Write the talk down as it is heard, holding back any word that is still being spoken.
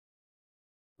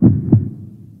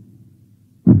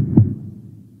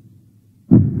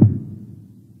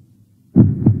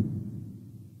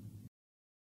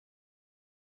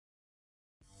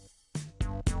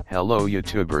Hello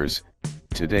YouTubers,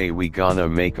 today we gonna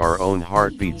make our own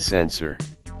heartbeat sensor.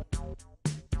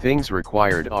 Things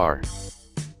required are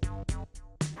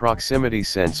proximity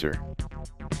sensor.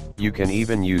 You can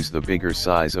even use the bigger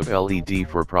size of LED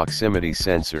for proximity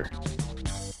sensor.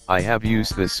 I have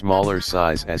used this smaller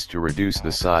size as to reduce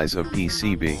the size of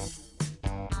PCB.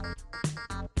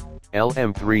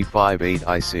 LM358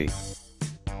 IC.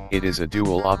 It is a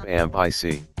dual op-amp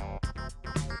IC.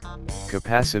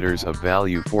 Capacitors of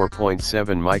value 4.7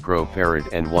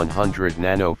 microfarad and 100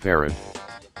 nanofarad.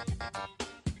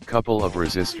 Couple of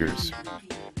resistors.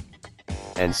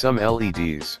 And some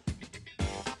LEDs.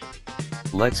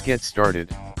 Let's get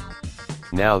started.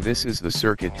 Now this is the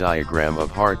circuit diagram of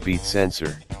heartbeat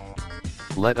sensor.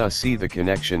 Let us see the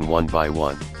connection one by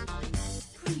one.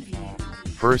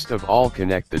 First of all,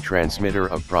 connect the transmitter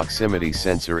of proximity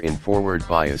sensor in forward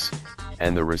bias,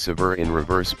 and the receiver in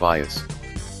reverse bias.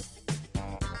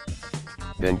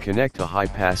 Then connect a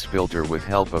high-pass filter with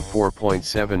help of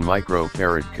 4.7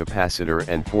 microfarad capacitor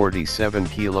and 47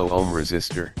 kilo ohm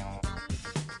resistor.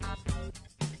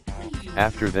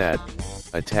 After that,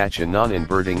 attach a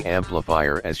non-inverting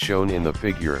amplifier as shown in the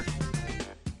figure.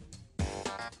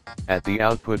 At the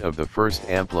output of the first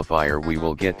amplifier we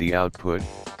will get the output.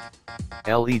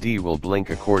 LED will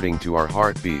blink according to our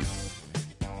heartbeat.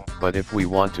 But if we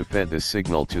want to feed the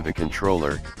signal to the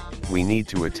controller, we need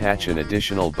to attach an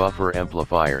additional buffer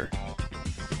amplifier.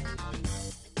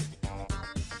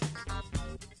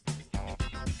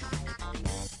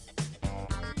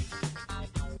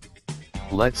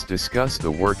 Let's discuss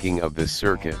the working of this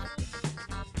circuit.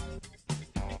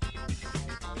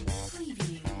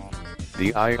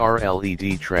 The IR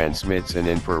LED transmits an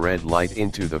infrared light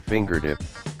into the fingertip,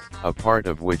 a part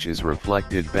of which is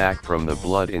reflected back from the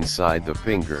blood inside the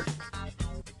finger.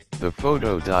 The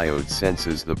photodiode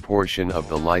senses the portion of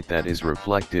the light that is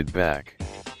reflected back.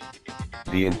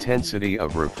 The intensity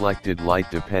of reflected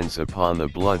light depends upon the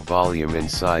blood volume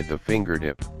inside the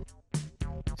fingertip.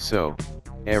 So,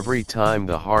 every time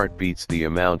the heart beats, the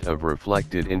amount of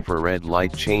reflected infrared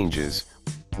light changes,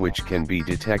 which can be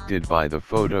detected by the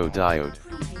photodiode.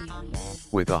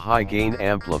 With a high gain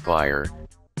amplifier,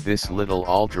 this little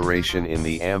alteration in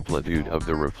the amplitude of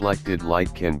the reflected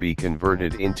light can be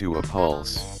converted into a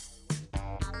pulse.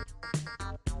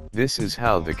 This is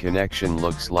how the connection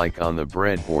looks like on the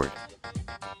breadboard.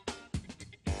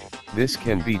 This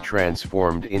can be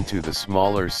transformed into the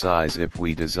smaller size if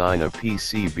we design a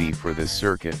PCB for this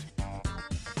circuit.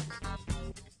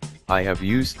 I have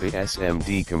used the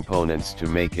SMD components to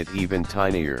make it even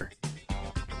tinier.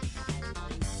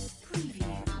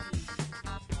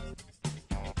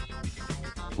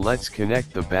 Let's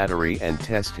connect the battery and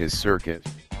test his circuit.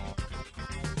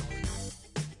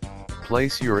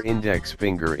 Place your index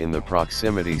finger in the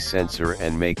proximity sensor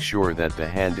and make sure that the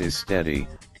hand is steady,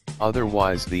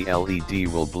 otherwise the LED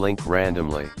will blink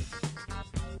randomly.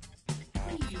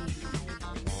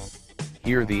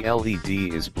 Here the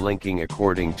LED is blinking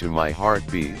according to my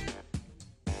heartbeat.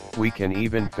 We can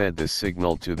even feed the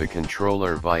signal to the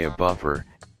controller via buffer,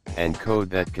 and code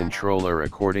that controller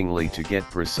accordingly to get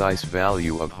precise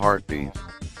value of heartbeat.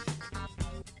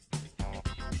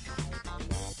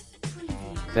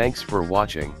 Thanks for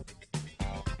watching.